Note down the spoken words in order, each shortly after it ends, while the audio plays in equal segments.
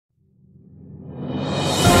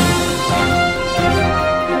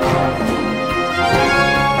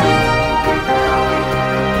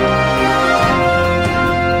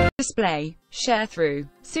display. Sharethrough.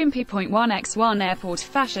 Soompi.1x1 Airport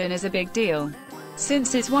fashion is a big deal,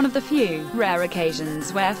 since it's one of the few, rare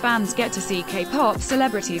occasions where fans get to see K-pop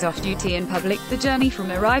celebrities off-duty in public. The journey from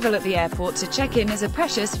arrival at the airport to check-in is a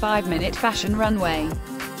precious 5-minute fashion runway.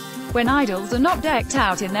 When idols are not decked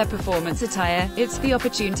out in their performance attire, it's the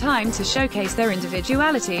opportune time to showcase their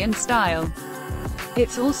individuality and style.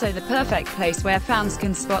 It's also the perfect place where fans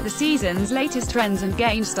can spot the season's latest trends and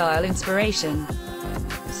gain style inspiration.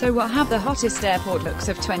 So what have the hottest airport looks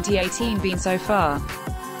of 2018 been so far?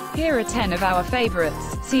 Here are 10 of our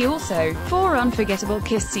favorites. See also, 4 unforgettable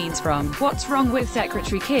kiss scenes from What's Wrong with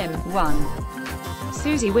Secretary Kim. 1.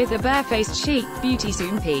 Suzy with a barefaced chic, beauty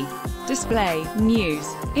Soompi. Display. News.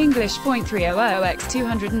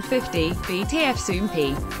 English.300x250, BTF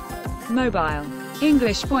Soompi. Mobile.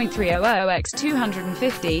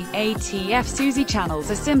 English.300x250, ATF Suzy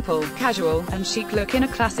channels a simple, casual, and chic look in a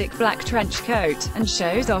classic black trench coat, and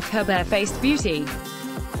shows off her barefaced beauty.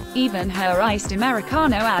 Even her iced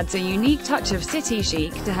Americano adds a unique touch of city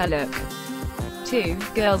chic to her look. 2.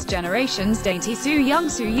 Girls' Generation's dainty Soo Young.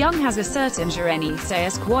 Soo Young has a certain je ne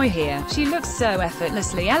sais quoi here. She looks so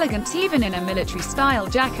effortlessly elegant even in a military-style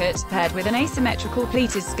jacket, paired with an asymmetrical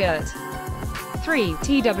pleated skirt. 3.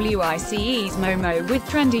 TWICE's Momo with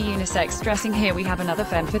trendy unisex dressing. Here we have another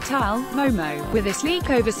femme fatale, Momo, with a sleek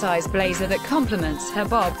oversized blazer that complements her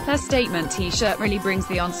bob. Her statement t-shirt really brings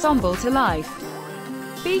the ensemble to life.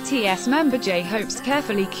 BTS member J-Hope's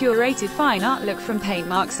carefully curated fine art look, from paint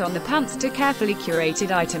marks on the pants to carefully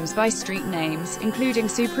curated items by street names, including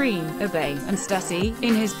Supreme, Obey, and Stussy,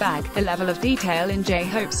 in his bag. The level of detail in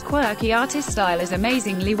J-Hope's quirky artist style is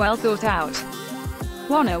amazingly well thought out.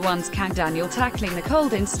 101's Kang Daniel tackling the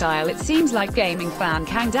cold in style. It seems like gaming fan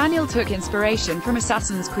Kang Daniel took inspiration from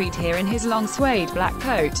Assassin's Creed here in his long suede black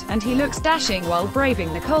coat, and he looks dashing while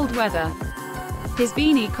braving the cold weather. His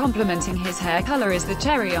beanie complementing his hair color is the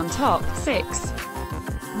cherry on top. 6.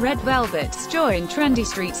 Red Velvet's Joy in trendy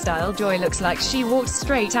street style. Joy looks like she walked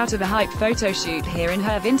straight out of a hype photo shoot here in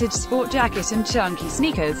her vintage sport jacket and chunky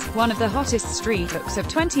sneakers, one of the hottest street looks of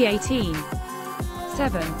 2018.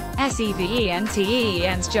 7.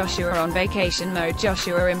 SEVENTEEN's Joshua on vacation mode.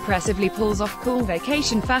 Joshua impressively pulls off cool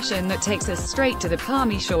vacation fashion that takes us straight to the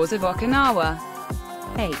palmy shores of Okinawa.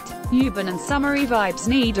 8. Yubin and summery vibes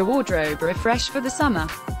need a wardrobe refresh for the summer.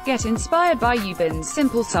 Get inspired by Yubin's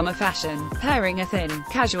simple summer fashion, pairing a thin,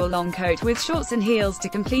 casual long coat with shorts and heels to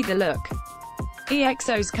complete the look.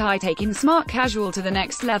 EXO's Kai taking smart casual to the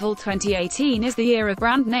next level. 2018 is the year of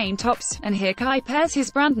brand name tops, and here Kai pairs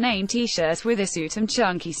his brand name t-shirt with a suit and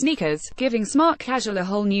chunky sneakers, giving smart casual a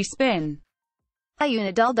whole new spin.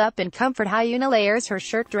 Hyuna dolled up in comfort. Hyuna layers her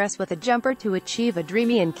shirt dress with a jumper to achieve a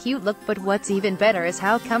dreamy and cute look, but what's even better is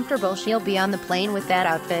how comfortable she'll be on the plane with that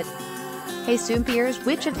outfit. Hey Soompiers,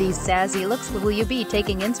 which of these sassy looks will you be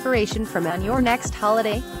taking inspiration from on your next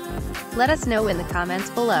holiday? Let us know in the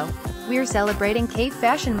comments below. We're celebrating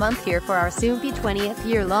K-Fashion Month here for our Soompi 20th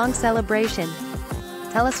year-long celebration.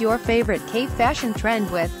 Tell us your favorite K-Fashion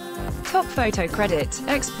trend with top photo credit,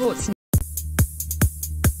 exports.